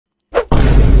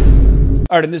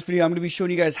Alright, in this video, I'm going to be showing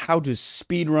you guys how to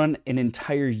speedrun an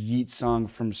entire Yeat song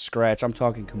from scratch. I'm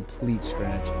talking complete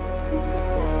scratch.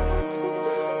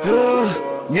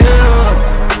 Yeah,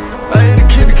 I had to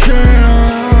keep the can.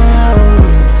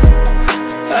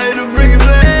 I had to bring it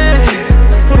back.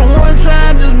 For the one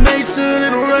time, just make sure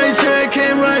that the right track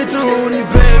came right through. These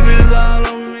babies all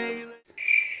on me.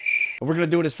 We're going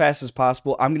to do it as fast as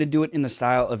possible. I'm going to do it in the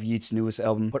style of Yeat's newest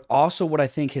album, but also what I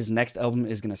think his next album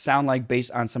is going to sound like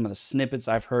based on some of the snippets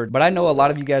I've heard. But I know a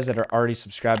lot of you guys that are already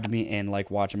subscribed to me and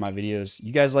like watching my videos,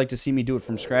 you guys like to see me do it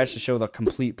from scratch to show the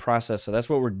complete process. So that's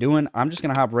what we're doing. I'm just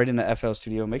going to hop right into FL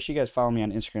Studio. Make sure you guys follow me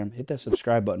on Instagram. Hit that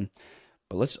subscribe button.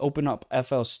 But let's open up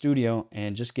FL Studio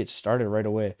and just get started right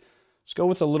away. Let's go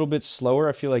with a little bit slower.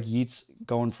 I feel like Yeat's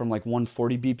going from like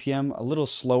 140 BPM, a little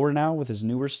slower now with his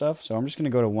newer stuff. So I'm just going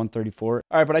to go to 134.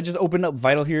 All right, but I just opened up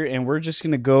Vital here, and we're just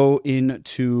going to go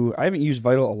into, I haven't used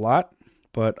Vital a lot,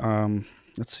 but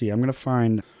let's see. I'm going to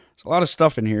find, there's a lot of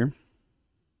stuff in here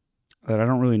that I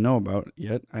don't really know about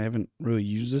yet. I haven't really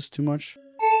used this too much.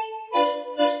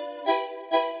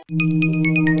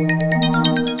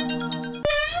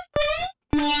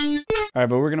 Alright,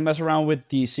 but we're going to mess around with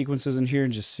the sequences in here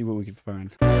and just see what we can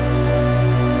find.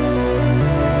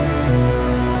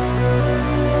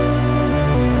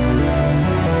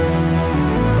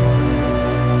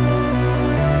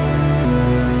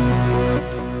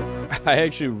 I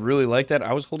actually really like that.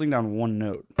 I was holding down one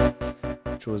note,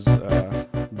 which was D.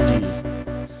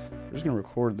 I'm just going to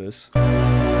record this.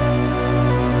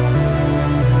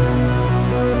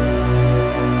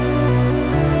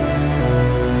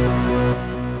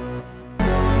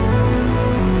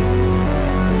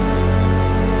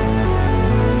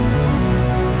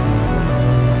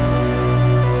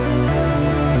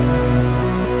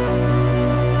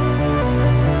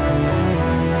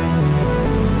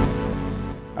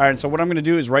 Alright, so what I'm going to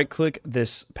do is right click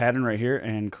this pattern right here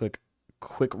and click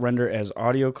quick render as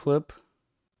audio clip.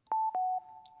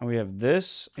 And we have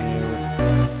this,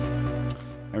 and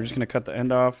we're just going to cut the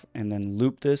end off and then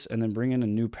loop this and then bring in a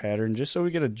new pattern just so we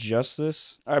can adjust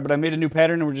this. Alright, but I made a new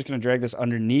pattern and we're just going to drag this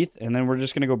underneath, and then we're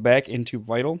just going to go back into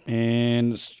Vital.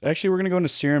 And actually we're going to go into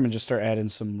Serum and just start adding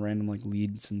some random like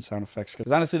leads and sound effects.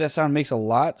 Because honestly that sound makes a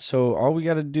lot, so all we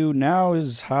got to do now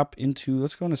is hop into,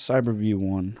 let's go into CyberView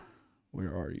 1.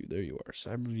 Where are you? There you are.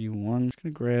 CyberView 1. I'm just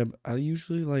going to grab, I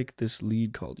usually like this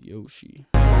lead called Yoshi.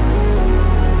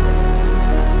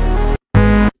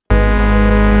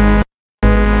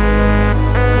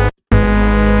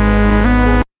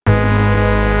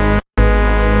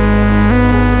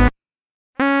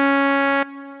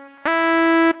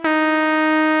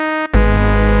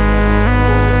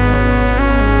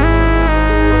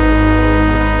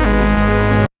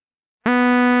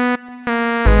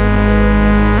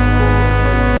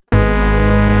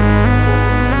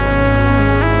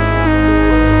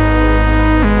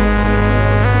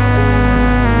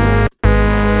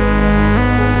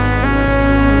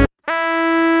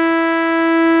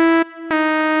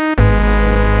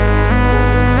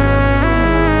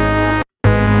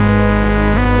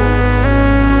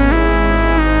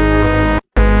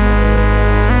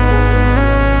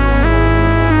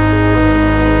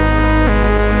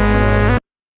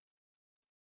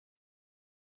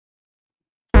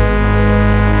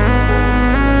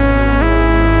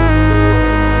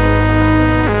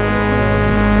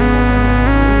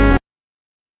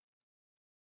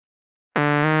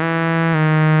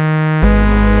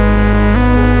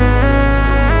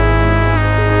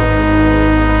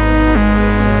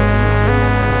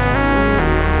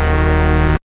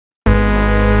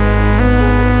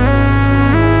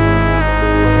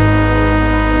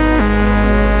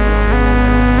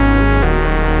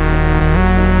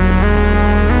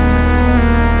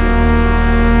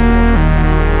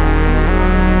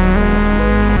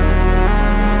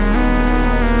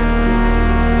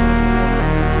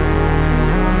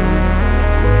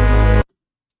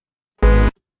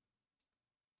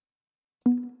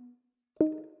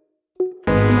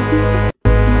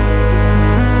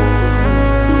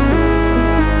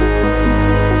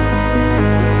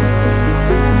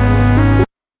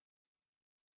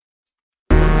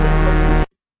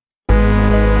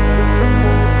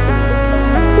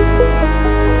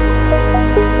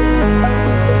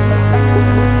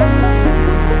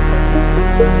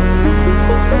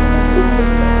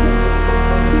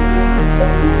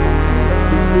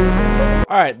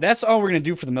 Alright, that's all we're going to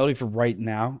do for the melody for right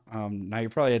now. Now you're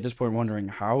probably at this point wondering,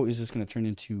 how is this going to turn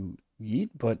into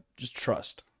Yeat? But just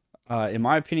trust. In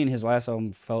my opinion, his last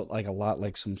album felt like a lot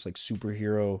like some like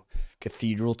superhero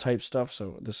cathedral type stuff.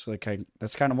 So this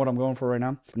that's kind of what I'm going for right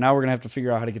now. But now we're gonna have to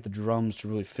figure out how to get the drums to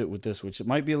really fit with this, which it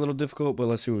might be a little difficult, but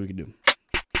let's see what we can do.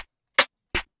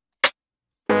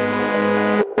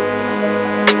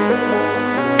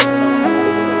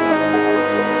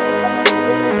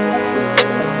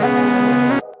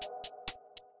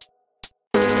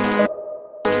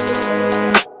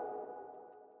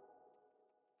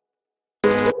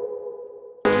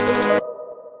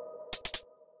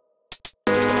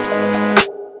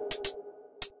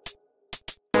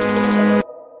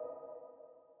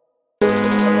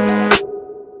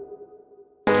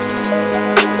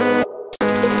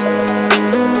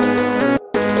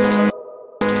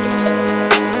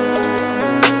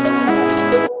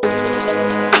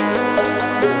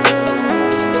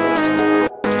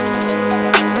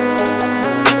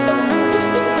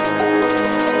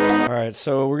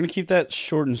 So we're going to keep that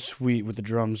short and sweet with the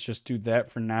drums. Just do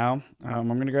that for now. I'm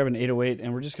going to grab an 808,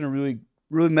 and we're just going to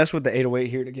really mess with the 808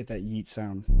 here to get that Yeat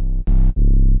sound.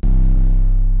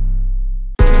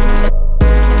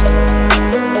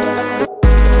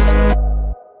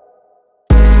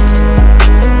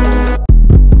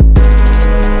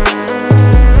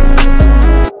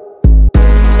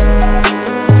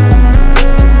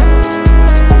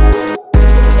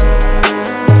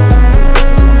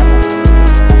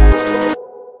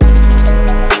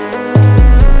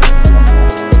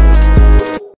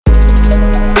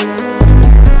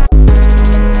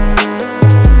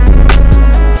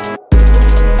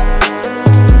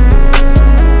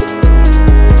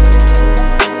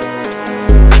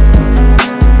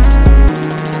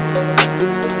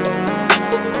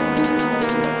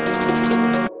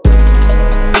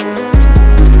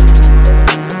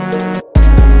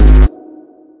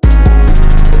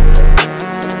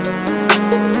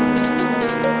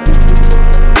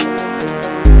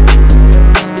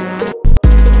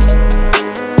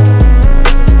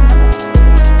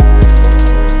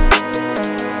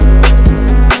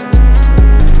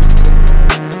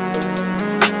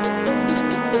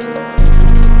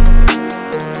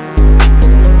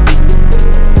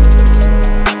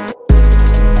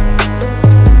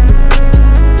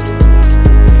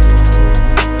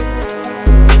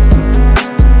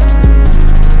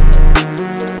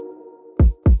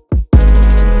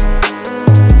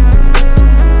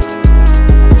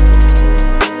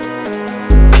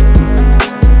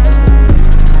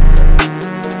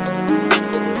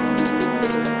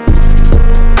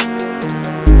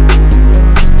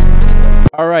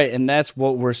 All right, and that's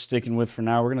what we're sticking with for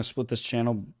now. We're gonna split this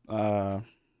channel,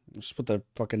 split the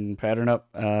fucking pattern up,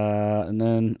 and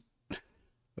then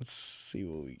let's see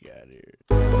what we got here.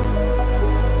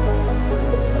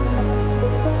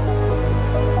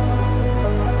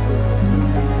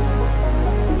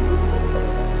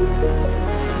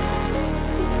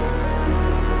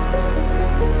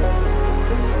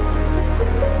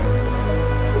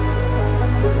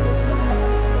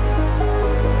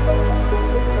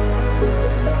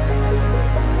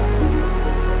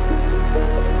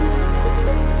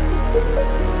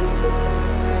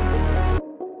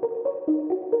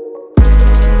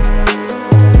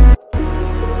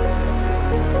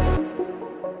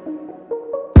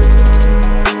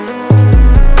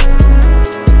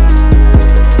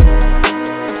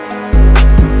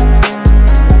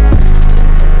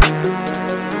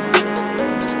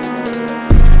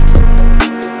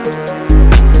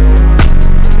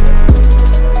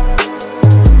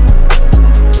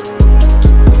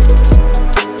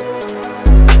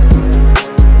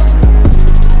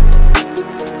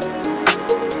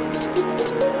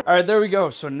 All right, there we go.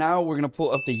 So now we're going to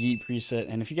pull up the Yeat preset.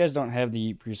 And if you guys don't have the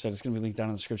Yeat preset, it's going to be linked down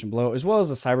in the description below, as well as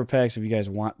the cyber packs if you guys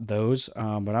want those.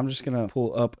 But I'm just going to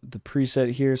pull up the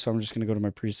preset here. So I'm just going to go to my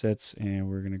presets, and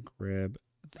we're going to grab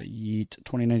the Yeat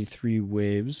 2093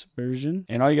 Waves version.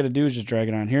 And all you got to do is just drag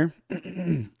it on here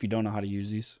if you don't know how to use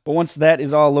these. But once that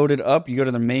is all loaded up, you go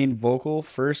to the main vocal.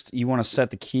 First, you want to set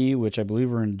the key, which I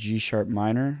believe we're in G sharp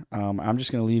minor. I'm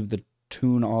just going to leave the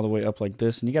tune all the way up like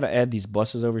this, and you got to add these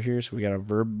buses over here. So we got a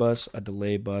verb bus, a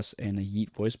delay bus, and a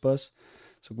Yeat voice bus.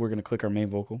 So we're going to click our main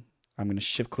vocal. I'm going to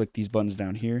shift click these buttons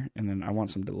down here, and then I want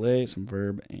some delay, some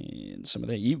verb, and some of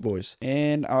that Yeat voice.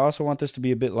 And I also want this to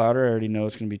be a bit louder. I already know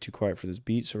it's going to be too quiet for this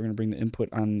beat, so we're going to bring the input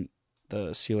on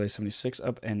the CLA 76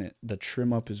 up and the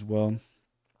trim up as well.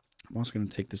 I'm also going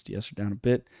to take this de-esser down a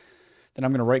bit. Then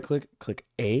I'm going to right click, click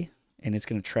A, and it's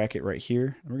going to track it right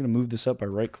here. And we're going to move this up by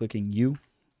right clicking U.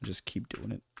 Just keep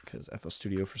doing it because FL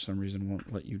Studio for some reason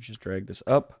won't let you just drag this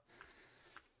up.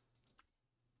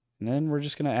 And then we're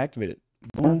just going to activate it.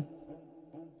 Boom.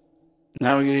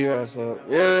 Now we can hear us.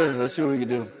 Yeah, let's see what we can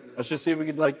do. Let's just see if we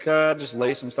could like just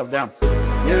lay some stuff down.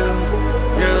 Yeah,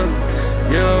 yeah,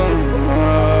 yeah,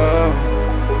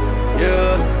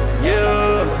 yeah,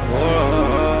 yeah,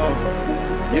 whoa,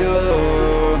 yeah,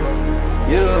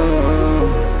 yeah,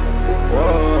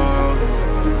 whoa.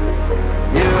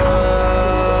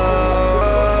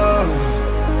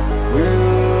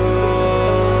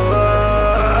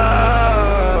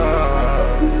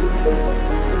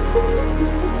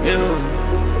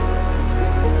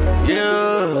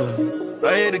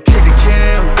 had to kick the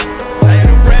cam, I had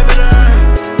to wrap it up.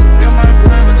 Yeah, my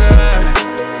grandma died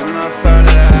when I found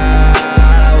it out.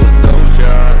 I was dope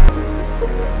shot.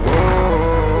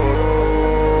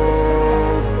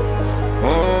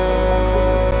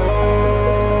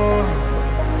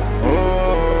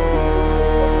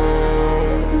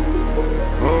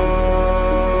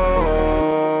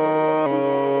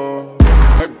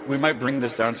 We might bring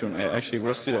this down to an A. Actually,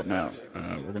 let's do that now.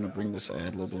 We're gonna bring this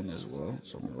ad lib in as well.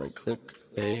 So I'm gonna right click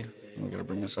A, and we're gonna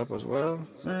bring this up as well.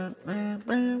 I'm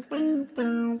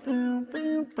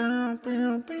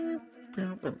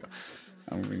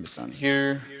gonna bring this down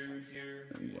here.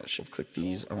 Yeah, shift click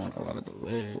these. I want a lot of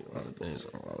delay, a lot of this,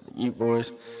 a lot of the Yeat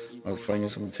voice. I was playing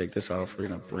this. I'm gonna take this off. We're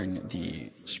gonna bring the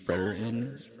spreader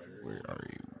in. Where are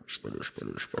you? Spreader.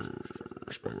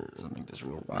 Let me make this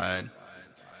real wide.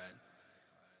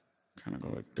 Kind of go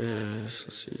like this.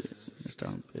 Let's see. It's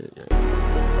down a bit. Yeah.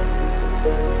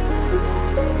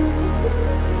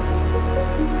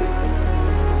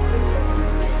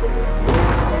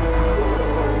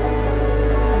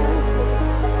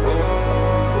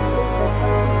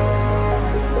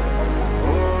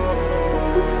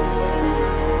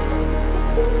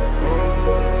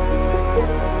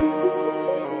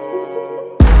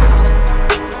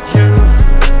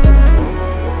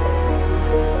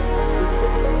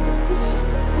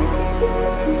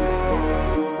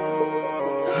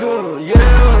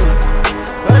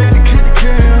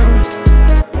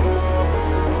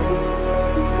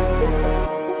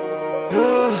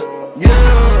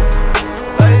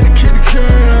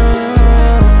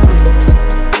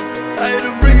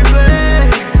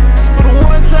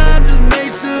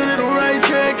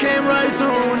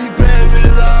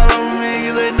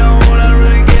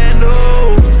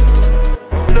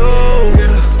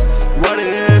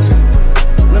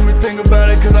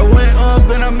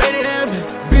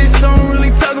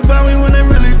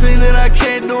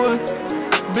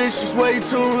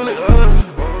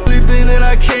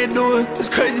 It's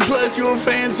crazy, plus you a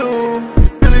fan too.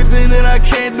 Really think that I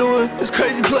can't do it. It's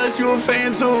crazy, plus you a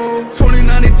fan too.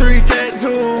 2093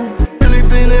 tattoo. Really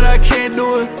think that I can't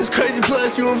do it. It's crazy,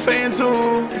 plus you a fan too.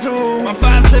 My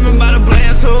 5'7" by the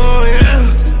bland tool, yeah.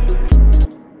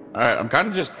 Alright, I'm kind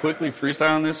of just quickly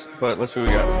freestyling this, but let's see what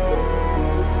we got.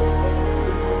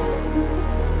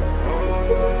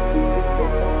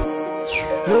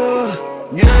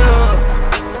 Yeah,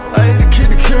 I had to kick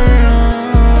the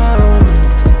can.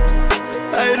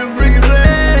 I had to bring it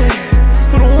back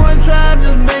for the one time,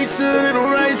 just make sure that the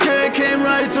right track came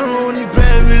right through. These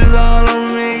bad bitches all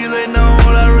on me, cause they know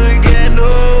what I really can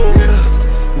do.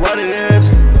 Yeah, why did it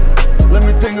happen? Let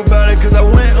me think about it, cause I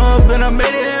went up and I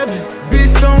made it happen.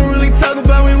 Bitch don't really talk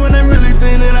about me when they really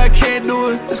think that I can't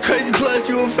do it. It's crazy,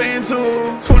 plus you a fan too.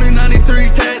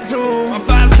 2093 tattoo. My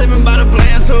 5'7" by the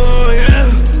bland tool, yeah.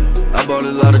 I bought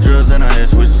a lot of drugs and I had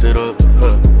switched it up,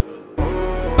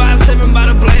 5'7" by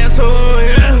the bland tool,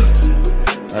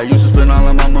 yeah. I used to spend all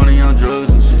of my money on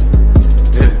drugs and shit,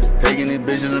 yeah. Taking these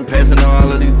bitches and passing on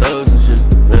all of these thugs and shit,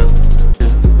 yeah.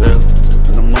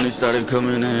 And the money started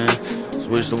coming in.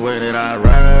 Switch the way that I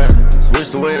ride,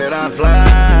 switch the way that I fly.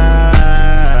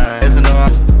 Passing on,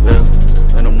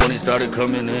 yeah. And the money started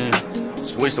coming in.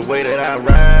 Switch the way that I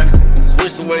ride,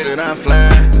 switch the way that I fly.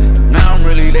 Now I'm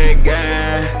really that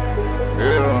guy,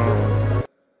 yeah.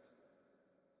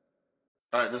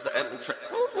 Alright, this is the end track.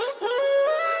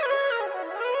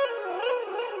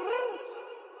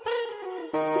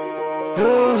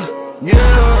 Yeah,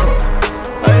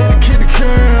 I had to kick the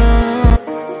can.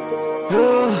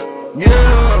 Yeah,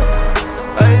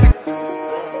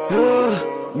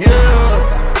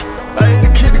 I had to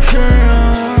kick the can.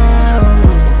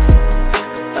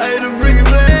 I had to bring it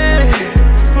back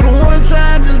for the one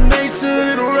time, just make sure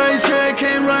that the right track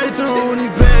came right through. These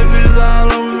bad bitches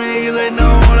all on me, cause they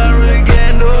know what I really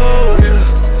can do.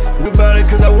 Yeah, about it,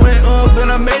 cause I went up and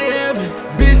I made it happen.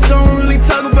 Bitch don't really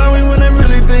talk about me when they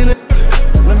really think that.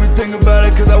 Let me think about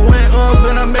it, cause I went up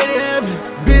and I made it happen.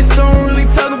 Bitch don't really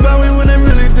talk about me when they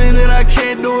really think that I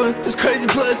can't do it. It's crazy,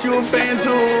 plus you a fan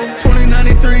too.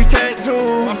 2093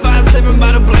 tattoo. My 5'7"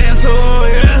 by the bland tool,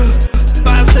 yeah.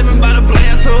 5'7" by the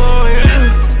bland tool, yeah.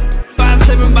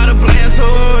 5'7" by the bland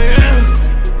tool,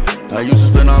 yeah. I used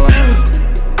to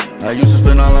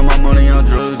spend all of my money on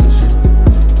drugs and shit,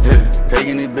 yeah.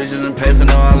 Taking these bitches and passing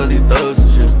on all of these thugs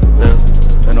and shit,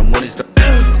 yeah. And the money started,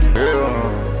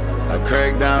 yeah. I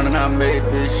cracked down and I made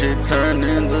this shit turn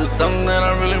into something that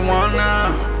I really want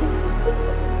now.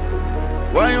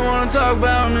 Why you wanna talk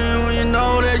about me when you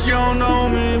know that you don't know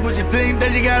me, but you think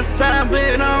that you got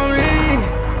something on me?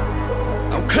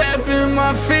 I'm clapping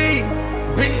my feet,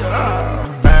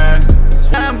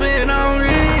 stomping on me.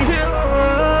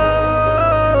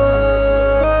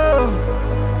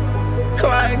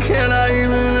 Why can't I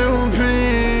even live in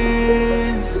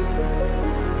peace?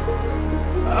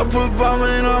 I put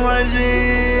bombing on my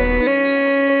jeans.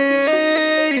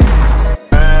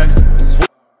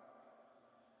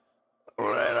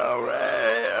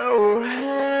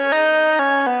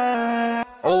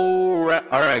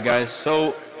 Alright guys,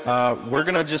 so we're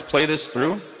gonna just play this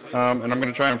through, and I'm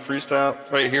gonna try and freestyle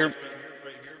right here.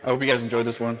 I hope you guys enjoyed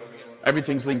this one.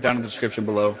 Everything's linked down in the description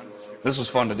below. This was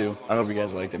fun to do. I hope you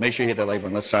guys liked it. Make sure you hit that like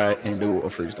button. Let's try and do a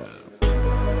freestyle.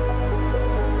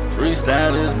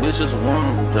 Freestyle this bitch is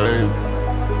one day.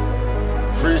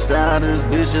 Freestyle this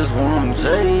bitch is one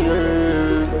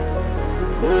day.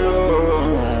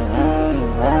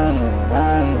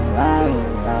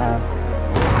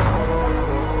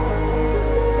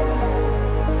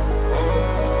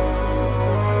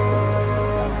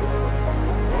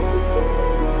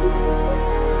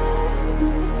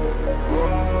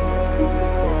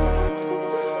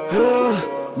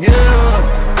 Yeah,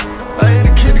 I had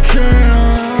to kill the can.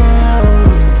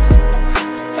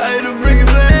 I had to bring it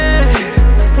back.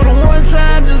 For the one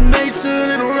time, just make sure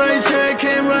that the right track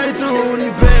came right through.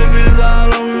 These bad bitches all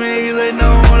over me, 'cause they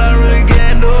know what I really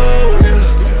can do.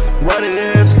 Why did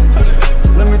it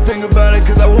happen? Let me think about it,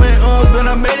 'cause I went up and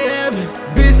I made it happen.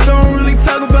 Bitch don't really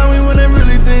talk about me when they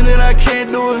really think that I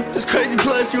can't do it. It's crazy,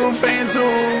 plus you a fan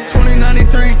too.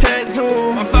 2093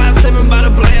 tattoo. I'm 5'7" by the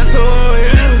plan tour,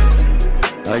 yeah.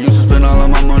 I used to spend all of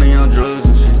my money on drugs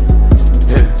and shit.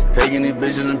 Yeah, taking these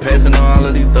bitches and passing on all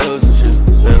of these thugs and shit.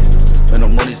 Yeah, and the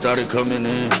money started coming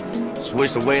in.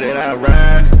 Switch the way that I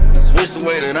ride, switch the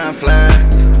way that I fly.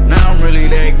 Now I'm really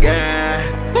that guy.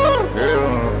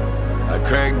 Yeah, I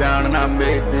cracked down and I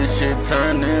made this shit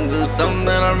turn into something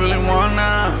that I really want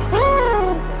now.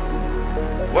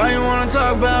 Why you wanna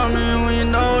talk about me when you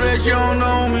know that you don't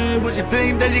know me, but you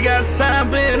think that you got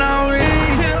something on me?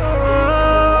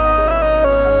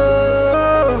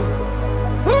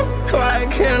 Why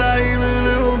can't I even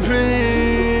live in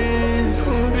peace?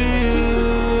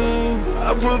 I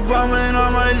put bombing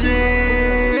on my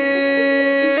jeans.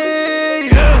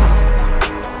 Yeah.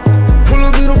 Pull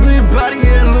up little big body,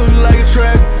 yeah, it look like a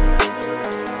tractor.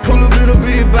 Pull up little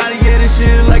big body, yeah, this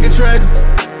shit like a tractor.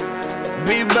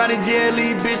 Big body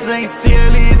jelly, bitch ain't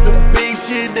silly. It's a big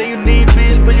shit that you need,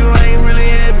 bitch, but you ain't really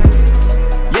happy.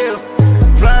 Yeah,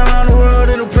 fly around the world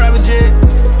in a private jet.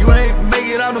 You ain't make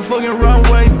it out the fucking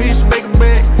runway, bitch, make it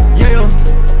back, yeah.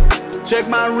 Check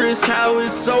my wrist, how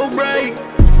it's so bright.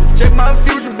 Check my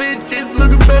future, bitch, it's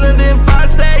looking better than 5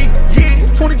 say. Yeah,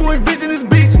 2020 vision is